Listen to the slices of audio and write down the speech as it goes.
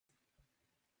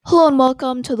Hello and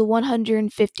welcome to the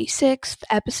 156th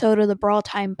episode of the Brawl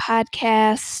Time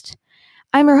podcast.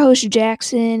 I'm your host,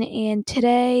 Jackson, and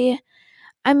today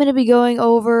I'm going to be going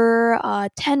over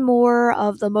 10 more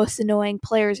of the most annoying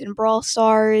players in Brawl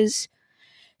Stars.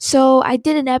 So, I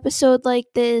did an episode like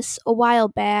this a while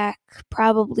back,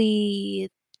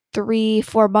 probably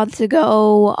 3-4 months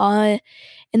ago, and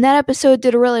that episode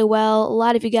did really well. A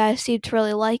lot of you guys seemed to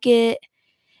really like it.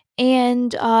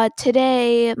 And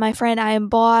today, my friend I Am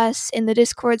Boss in the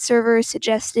Discord server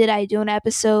suggested I do an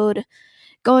episode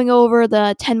going over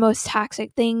the 10 most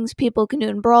toxic things people can do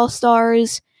in Brawl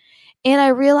Stars. And I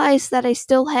realized that I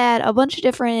still had a bunch of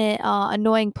different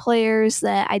annoying players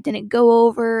that I didn't go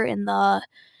over in the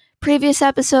previous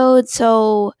episode.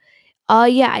 So,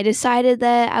 yeah, I decided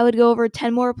that I would go over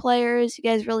 10 more players. You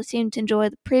guys really seemed to enjoy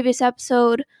the previous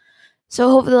episode. So,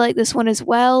 hopefully, like this one as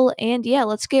well. And yeah,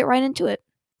 let's get right into it.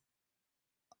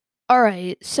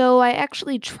 Alright, so I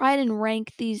actually tried and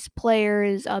rank these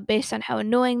players based on how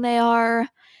annoying they are.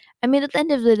 I mean, at the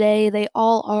end of the day, they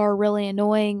all are really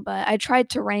annoying, but I tried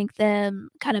to rank them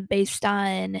kind of based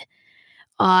on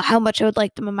how much I would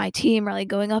like them on my team, really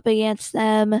going up against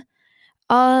them.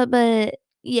 But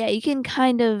yeah, you can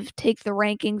kind of take the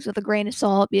rankings with a grain of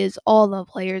salt because all the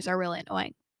players are really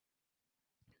annoying.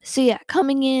 So yeah,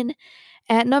 coming in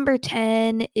at number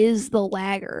 10 is the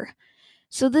Lagger.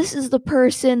 So this is the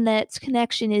person that's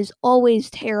connection is always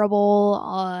terrible,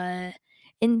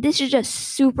 and this is just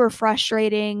super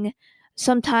frustrating.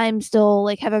 Sometimes they'll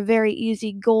like have a very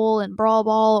easy goal in Brawl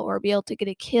Ball or be able to get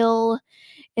a kill,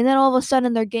 and then all of a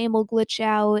sudden their game will glitch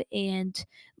out and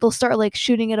they'll start like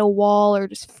shooting at a wall or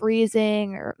just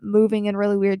freezing or moving in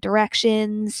really weird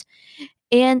directions.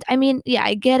 And I mean, yeah,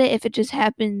 I get it if it just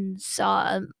happens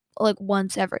like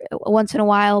once in a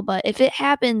while, but if it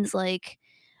happens like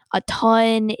a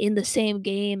ton in the same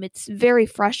game, it's very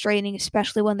frustrating,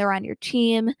 especially when they're on your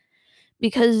team,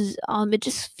 because it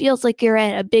just feels like you're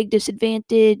at a big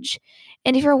disadvantage.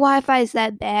 And if your Wi-Fi is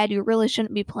that bad, you really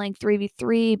shouldn't be playing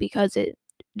 3v3 because it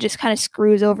just kind of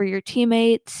screws over your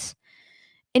teammates.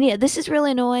 And yeah, this is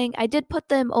really annoying. I did put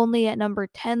them only at number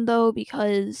 10 though,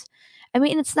 because I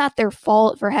mean, it's not their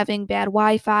fault for having bad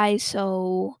Wi-Fi,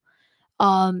 so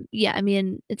yeah, I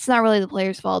mean, it's not really the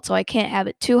player's fault, so I can't have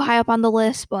it too high up on the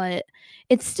list, but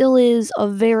it still is a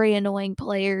very annoying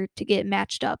player to get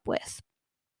matched up with.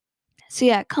 So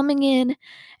yeah, coming in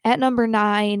at number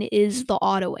 9 is the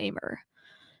auto aimer.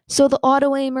 So the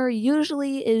auto aimer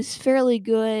usually is fairly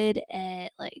good at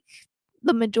like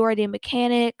the majority of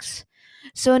mechanics.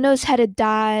 So it knows how to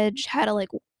dodge, how to like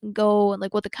go and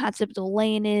like what the concept of the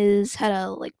lane is, how to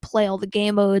like play all the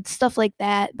game modes, stuff like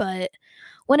that. But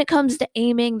when it comes to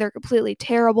aiming, they're completely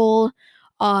terrible.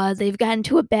 They've gotten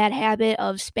into a bad habit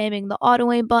of spamming the auto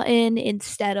aim button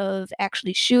instead of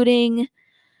actually shooting.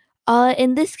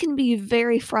 And this can be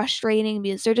very frustrating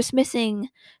because they're just missing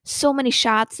so many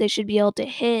shots they should be able to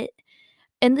hit.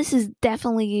 And this is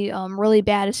definitely really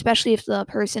bad, especially if the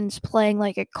person's playing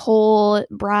like a Colt,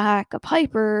 Brock, a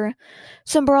Piper,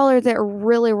 some brawler that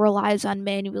really relies on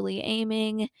manually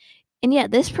aiming. And yeah,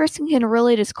 this person can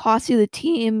really just cost you the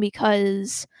team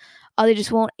because they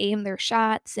just won't aim their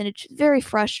shots, and it's very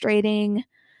frustrating.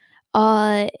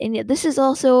 And yeah, this is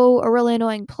also a really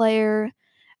annoying player.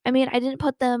 I mean, I didn't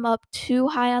put them up too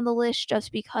high on the list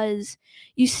just because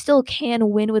you still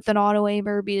can win with an auto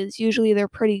aimer because usually they're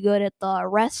pretty good at the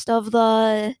rest of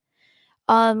the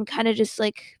kind of just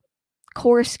like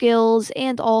core skills,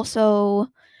 and also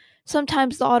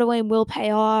sometimes the auto aim will pay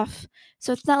off.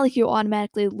 So it's not like you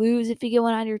automatically lose if you get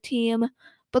one on your team,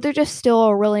 but they're just still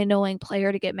a really annoying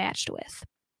player to get matched with.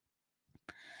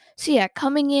 So yeah,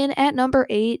 coming in at number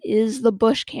 8 is the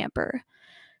Bush Camper.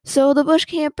 So the Bush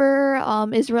Camper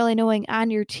is really annoying on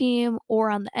your team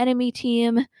or on the enemy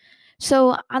team.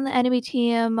 So on the enemy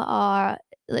team,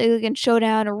 like in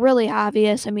Showdown are really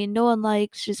obvious. I mean, no one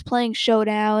likes just playing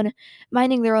Showdown,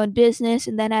 minding their own business,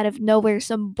 and then out of nowhere,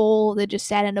 some bull that just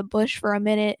sat in a bush for a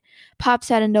minute pops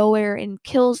out of nowhere and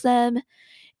kills them.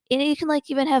 And you can like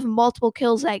even have multiple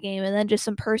kills that game, and then just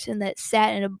some person that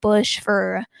sat in a bush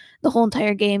for the whole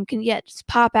entire game can just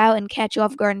pop out and catch you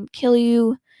off guard and kill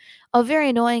you. Very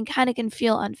annoying, kind of can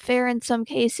feel unfair in some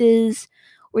cases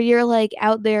where you're like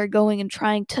out there going and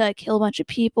trying to kill a bunch of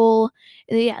people.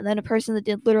 And yeah, and then a person that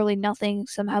did literally nothing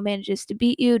somehow manages to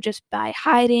beat you just by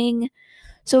hiding.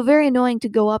 So very annoying to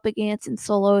go up against in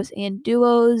solos and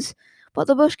duos. But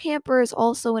the bush camper is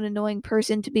also an annoying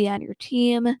person to be on your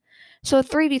team. So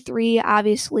 3v3,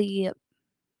 obviously,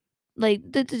 like,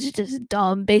 this is just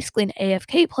dumb. Basically, an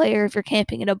AFK player if you're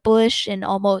camping in a bush in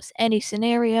almost any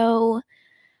scenario.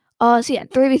 So yeah,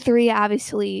 3v3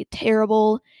 obviously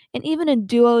terrible. And even in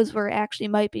duos where it actually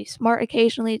might be smart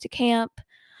occasionally to camp,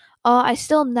 I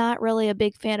still am not really a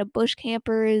big fan of bush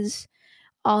campers.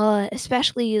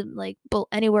 Especially like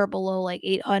anywhere below like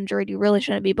 800, you really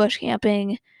shouldn't be bush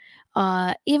camping.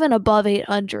 Even above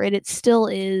 800, it still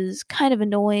is kind of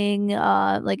annoying.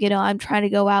 Like, I'm trying to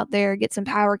go out there, get some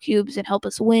power cubes and help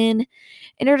us win,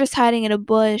 and you're just hiding in a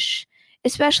bush,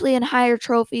 especially in higher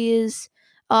trophies.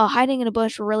 Hiding in a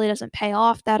bush really doesn't pay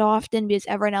off that often because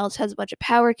everyone else has a bunch of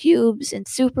power cubes and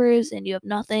supers and you have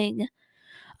nothing.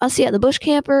 So yeah, the bush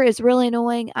camper is really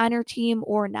annoying on your team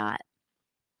or not.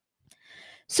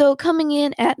 So coming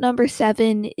in at number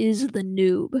 7 is the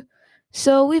noob.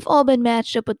 So we've all been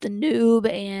matched up with the noob,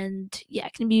 and yeah,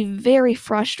 it can be very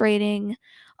frustrating.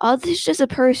 This is just a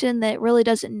person that really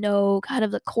doesn't know kind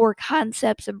of the core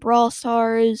concepts of Brawl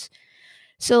Stars.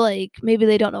 So like maybe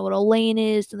they don't know what a lane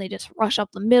is, and they just rush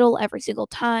up the middle every single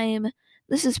time.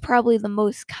 This is probably the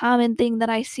most common thing that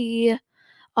I see.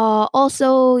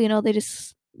 Also, they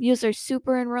just use their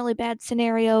super in really bad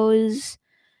scenarios.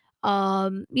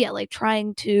 Yeah, like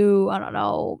trying to, I don't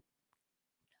know,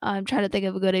 I'm trying to think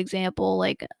of a good example,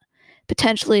 like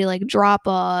potentially like drop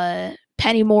a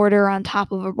penny mortar on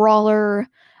top of a brawler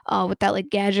with that like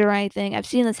gadget or anything. I've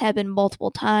seen this happen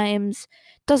multiple times.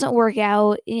 Doesn't work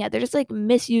out. Yeah, they're just like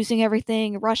misusing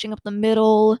everything, rushing up the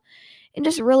middle, and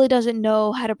just really doesn't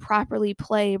know how to properly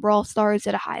play Brawl Stars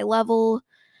at a high level.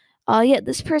 Yeah,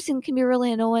 this person can be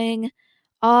really annoying.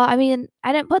 I mean,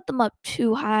 I didn't put them up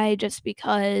too high just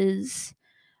because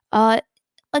uh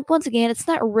like once again, it's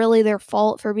not really their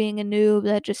fault for being a noob.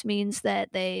 That just means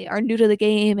that they are new to the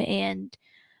game and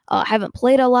haven't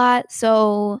played a lot.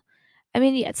 So, I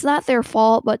mean, yeah, it's not their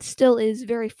fault, but still is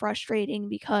very frustrating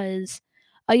because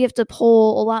you have to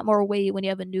pull a lot more weight when you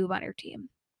have a noob on your team.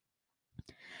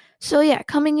 So, yeah,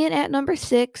 coming in at number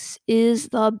 6 is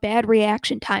the bad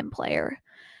reaction time player.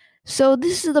 So,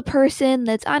 this is the person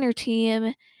that's on your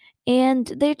team and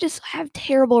they just have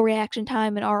terrible reaction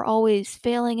time and are always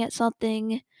failing at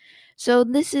something. So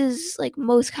this is like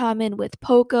most common with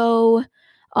Poco.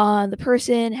 The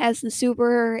person has the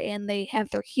super and they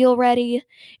have their heal ready,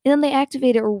 and then they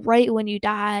activate it right when you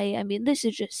die. I mean, this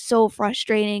is just so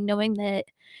frustrating knowing that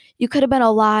you could have been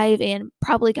alive and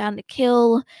probably gotten a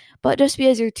kill, but just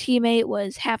because your teammate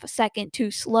was half a second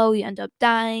too slow, you end up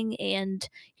dying, and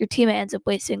your teammate ends up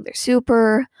wasting their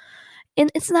super. And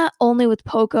it's not only with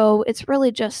Poco, it's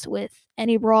really just with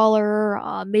any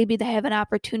brawler. Maybe they have an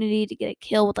opportunity to get a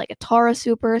kill with like a Tara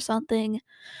super or something,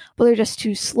 but they're just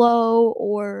too slow,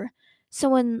 or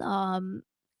someone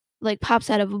like pops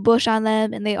out of a bush on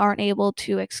them and they aren't able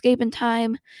to escape in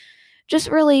time. Just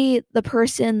really the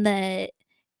person that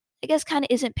I guess kind of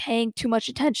isn't paying too much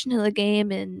attention to the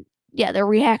game, and yeah, their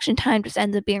reaction time just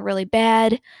ends up being really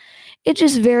bad. It's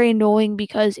just very annoying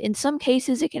because in some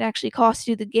cases it can actually cost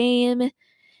you the game.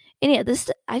 And yeah, this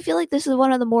I feel like this is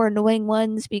one of the more annoying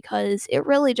ones because it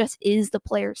really just is the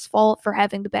player's fault for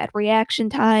having the bad reaction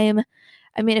time.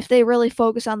 I mean, if they really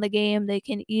focus on the game, they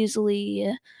can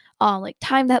easily like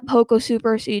time that Poco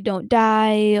super so you don't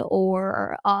die,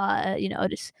 or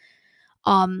just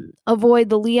avoid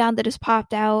the Leon that just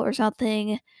popped out or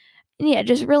something. And yeah,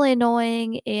 just really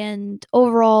annoying, and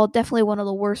overall definitely one of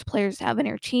the worst players to have in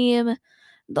your team.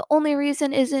 The only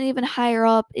reason isn't even higher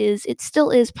up is it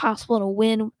still is possible to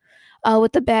win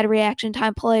with the bad reaction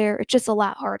time player. It's just a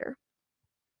lot harder.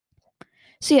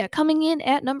 So yeah, coming in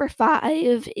at number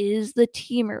 5 is the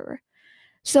teamer.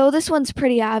 So this one's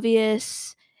pretty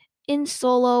obvious. In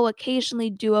solo,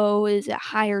 occasionally duo is at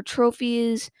higher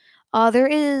trophies. There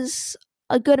is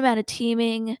a good amount of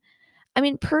teaming. I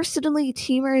mean, personally,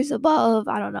 teamers above,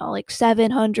 I don't know, like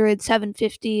 700,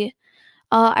 750.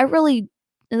 I really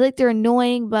like they're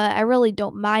annoying, but I really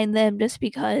don't mind them just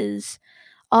because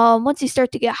once you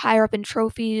start to get higher up in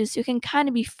trophies, you can kind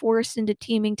of be forced into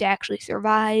teaming to actually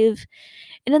survive.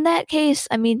 And in that case,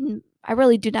 I mean, I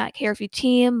really do not care if you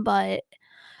team, but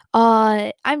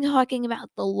I'm talking about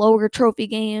the lower trophy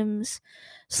games.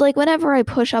 So like whenever I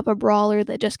push up a brawler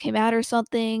that just came out or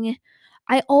something,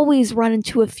 I always run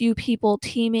into a few people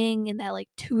teaming in that like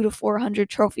 2 to 400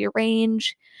 trophy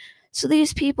range. So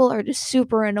these people are just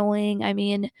super annoying. I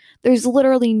mean, there's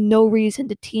literally no reason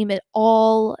to team at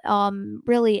all.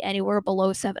 Really anywhere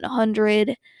below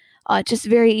 700. Just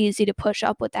very easy to push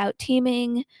up without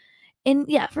teaming. And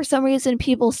yeah, for some reason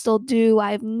people still do.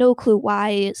 I have no clue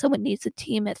why someone needs a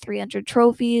team at 300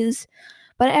 trophies,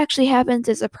 but it actually happens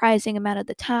a surprising amount of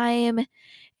the time.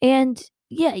 And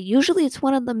yeah, usually it's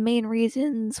one of the main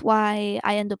reasons why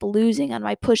I end up losing on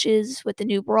my pushes with the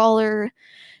new brawler.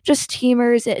 Just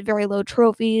teamers at very low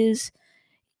trophies.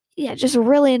 yeah, just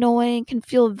really annoying, can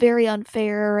feel very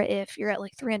unfair if you're at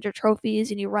like 300 trophies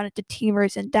and you run into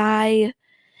teamers and die.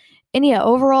 And yeah,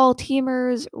 overall,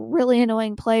 teamers, really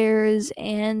annoying players,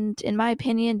 and in my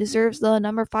opinion, deserves the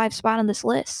number 5 spot on this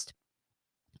list.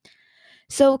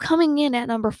 So coming in at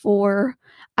number 4,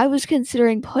 I was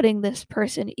considering putting this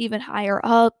person even higher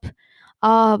up.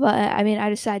 But I mean, I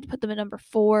decided to put them at number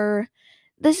 4.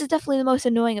 This is definitely the most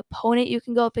annoying opponent you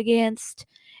can go up against,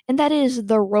 and that is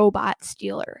the Robot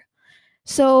Stealer.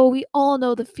 So we all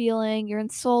know the feeling. You're in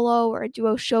solo or a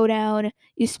duo showdown.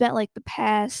 You spent like the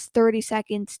past 30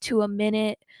 seconds to a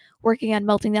minute working on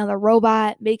melting down the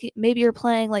robot. Maybe you're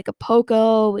playing like a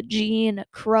Poco, a Gene, a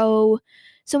Crow,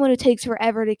 someone who takes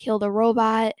forever to kill the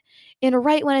robot. And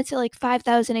right when it's at like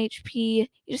 5,000 HP,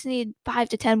 you just need 5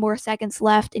 to 10 more seconds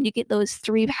left, and you get those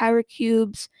 3 power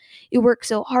cubes you work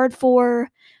so hard for.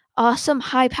 Some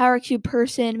high power cube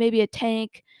person, maybe a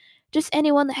tank, just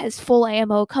anyone that has full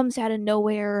ammo comes out of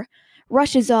nowhere,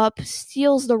 rushes up,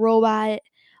 steals the robot,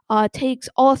 takes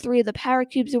all 3 of the power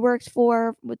cubes it works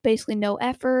for with basically no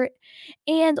effort,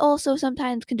 and also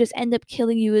sometimes can just end up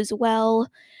killing you as well.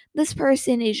 This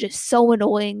person is just so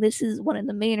annoying. This is one of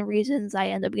the main reasons I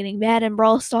end up getting mad in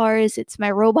Brawl Stars. It's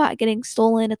my robot getting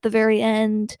stolen at the very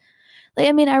end. Like,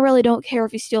 I mean, I really don't care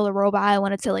if you steal the robot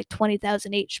when it's at like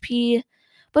 20,000 HP.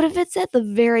 But if it's at the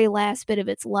very last bit of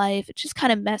its life, it's just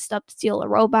kind of messed up to steal a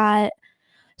robot.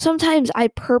 Sometimes I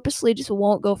purposely just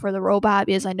won't go for the robot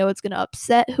because I know it's going to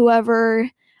upset whoever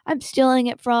I'm stealing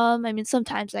it from. I mean,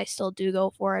 sometimes I still do go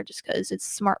for it just because it's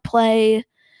smart play.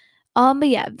 But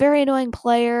yeah, very annoying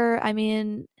player. I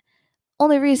mean,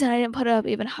 only reason I didn't put it up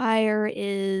even higher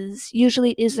is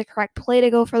usually it is the correct play to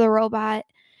go for the robot.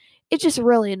 It's just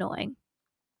really annoying.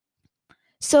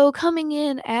 So coming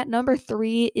in at number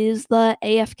 3 is the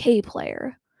AFK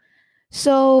player.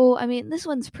 So, I mean, this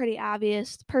one's pretty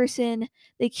obvious. The person,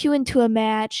 they queue into a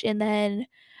match and then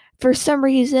for some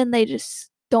reason they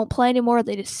just don't play anymore.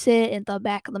 They just sit in the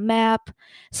back of the map.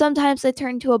 Sometimes they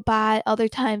turn into a bot, other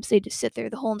times they just sit there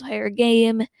the whole entire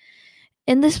game.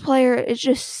 And this player is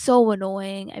just so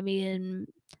annoying. I mean,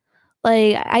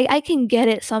 like I can get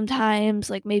it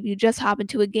sometimes, like maybe you just hop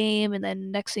into a game and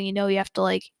then next thing you know you have to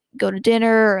like go to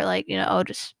dinner or like,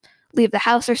 just leave the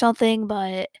house or something,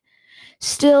 but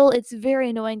still, it's very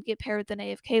annoying to get paired with an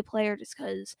AFK player just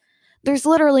because there's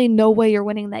literally no way you're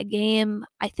winning that game.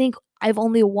 I think I've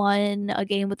only won a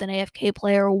game with an AFK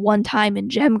player one time in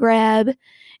Gem Grab,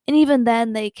 and even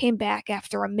then they came back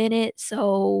after a minute.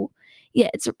 So yeah,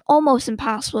 it's almost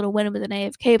impossible to win with an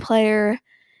AFK player,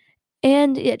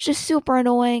 and it's just super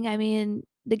annoying. I mean,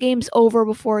 the game's over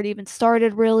before it even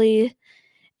started, really.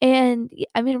 And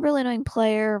I mean, a really annoying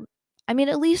player. I mean,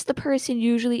 at least the person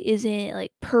usually isn't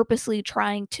like purposely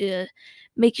trying to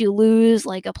make you lose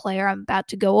like a player I'm about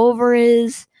to go over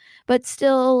is, but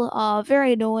still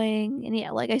very annoying. And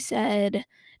yeah, like I said,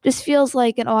 just feels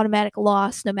like an automatic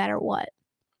loss no matter what.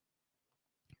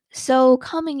 So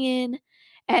coming in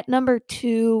at number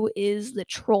 2 is the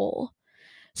troll.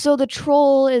 So the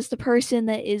troll is the person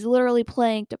that is literally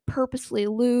playing to purposely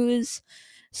lose.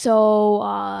 So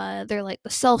they're like the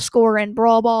self scorer in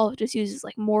Brawl Ball, who just uses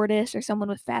like Mortis or someone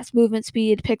with fast movement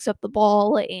speed, picks up the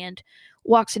ball and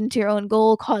walks into your own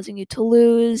goal, causing you to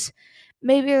lose.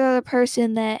 Maybe you're the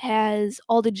person that has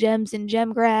all the gems in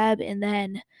Gem Grab and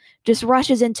then just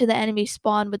rushes into the enemy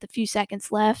spawn with a few seconds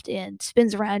left and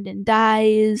spins around and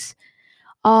dies.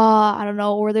 I don't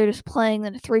know, or they're just playing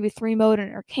in a 3v3 mode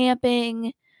and are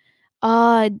camping,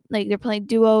 like they're playing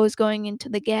duos going into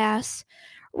the gas,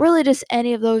 really just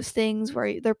any of those things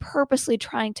where they're purposely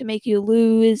trying to make you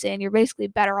lose and you're basically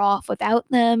better off without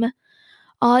them.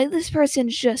 This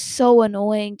person's just so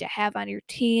annoying to have on your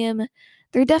team.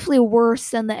 They're definitely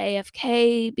worse than the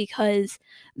AFK because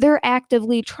they're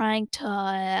actively trying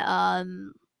to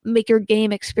make your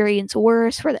game experience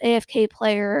worse, for the AFK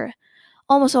player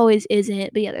almost always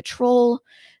isn't. But yeah, the troll,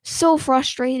 so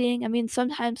frustrating. I mean,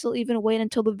 sometimes they'll even wait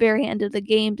until the very end of the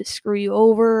game to screw you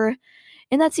over.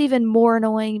 And that's even more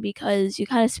annoying because you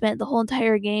kind of spent the whole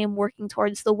entire game working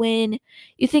towards the win.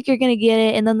 You think you're going to get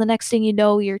it, and then the next thing you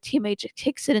know, your teammate just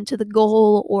kicks it into the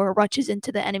goal or rushes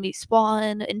into the enemy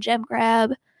spawn and gem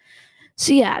grab.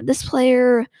 So yeah, this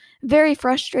player, very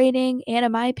frustrating, and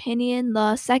in my opinion,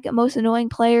 the second most annoying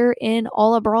player in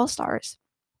all of Brawl Stars.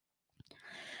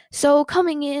 So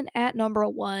coming in at number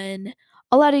 1,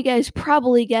 a lot of you guys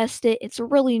probably guessed it. It's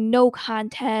really no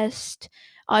contest.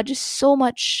 Just so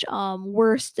much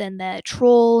worse than the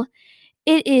troll.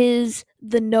 It is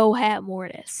the No Hat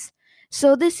Mortis.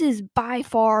 So this is by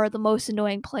far the most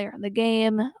annoying player in the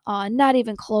game. Not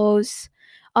even close.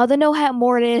 The No Hat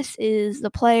Mortis is the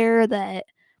player that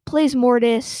plays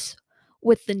Mortis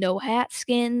with the no hat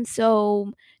skin.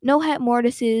 So no hat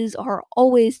Mortises are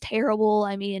always terrible.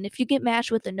 I mean, if you get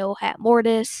matched with a no hat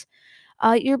Mortis,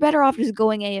 you're better off just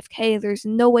going AFK. There's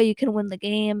no way you can win the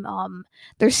game.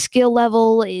 Their skill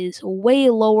level is way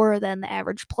lower than the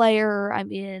average player. I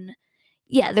mean,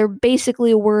 yeah, they're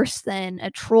basically worse than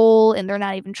a troll, and they're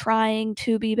not even trying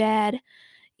to be bad.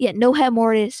 Yeah, No Hat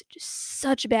Mortis, just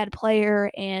such a bad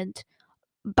player, and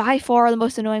by far the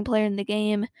most annoying player in the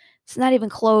game. It's not even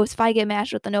close. If I get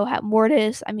matched with the No Hat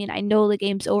Mortis, I mean, I know the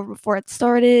game's over before it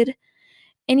started.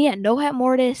 And yeah, No Hat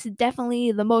Mortis is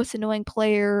definitely the most annoying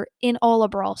player in all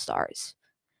of Brawl Stars.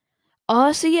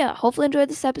 So yeah, hopefully enjoyed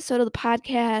this episode of the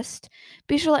podcast.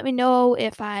 Be sure to let me know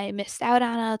if I missed out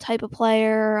on a type of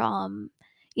player.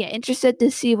 Yeah, interested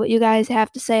to see what you guys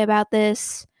have to say about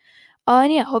this.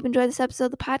 And yeah, hope you enjoyed this episode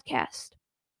of the podcast.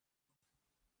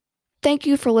 Thank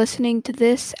you for listening to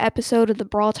this episode of the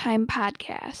Brawl Time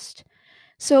Podcast.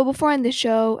 So before I end the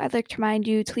show, I'd like to remind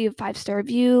you to leave a 5-star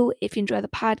review if you enjoy the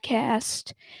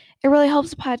podcast. It really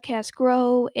helps the podcast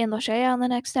grow, and they'll show you on the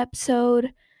next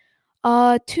episode.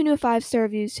 2 new 5-star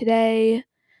reviews today.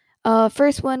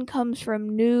 First one comes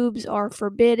from Noobs Are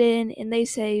Forbidden, and they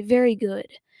say, very good.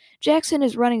 Jackson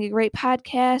is running a great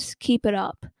podcast. Keep it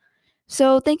up.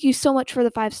 So thank you so much for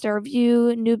the 5-star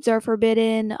review. Noobs Are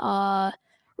Forbidden.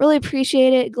 Really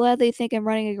appreciate it. Glad they think I'm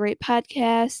running a great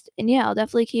podcast. And yeah, I'll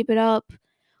definitely keep it up.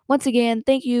 Once again,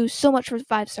 thank you so much for the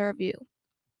 5-star review.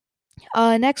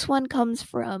 Next one comes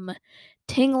from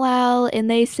Tinglal, and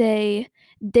they say,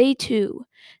 day 2.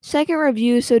 Second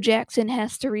review, so Jackson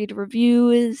has to read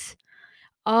reviews.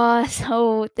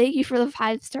 So thank you for the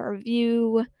 5-star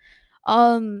review.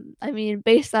 I mean,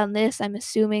 based on this, I'm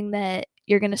assuming that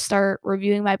you're gonna start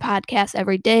reviewing my podcast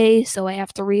every day, so I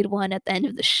have to read one at the end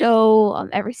of the show,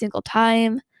 every single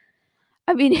time.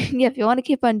 I mean, yeah, if you want to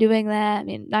keep on doing that, I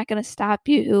mean, not gonna stop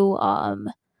you.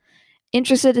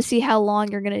 Interested to see how long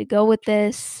you're gonna go with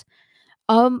this.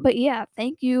 But yeah,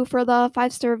 thank you for the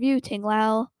 5-star review,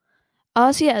 Tinglao.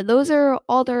 So yeah, those are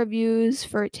all the reviews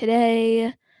for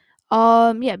today.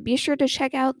 Yeah, be sure to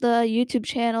check out the YouTube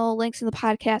channel, links in the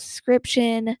podcast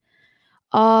description.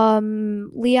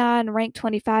 Leon Rank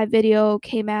 25 video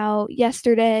came out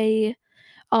yesterday.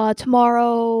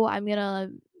 Tomorrow I'm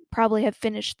gonna probably have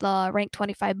finished the Rank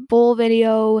 25 Bull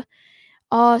video.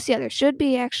 So yeah, there should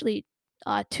be actually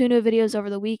 2 new videos over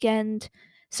the weekend.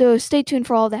 So stay tuned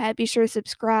for all that. Be sure to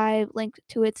subscribe. Link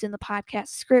to it's in the podcast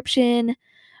description.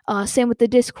 Same with the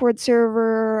Discord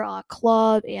server,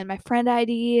 club, and my friend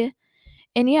ID.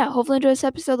 And yeah, hopefully enjoy this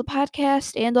episode of the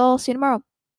podcast, and I'll see you tomorrow.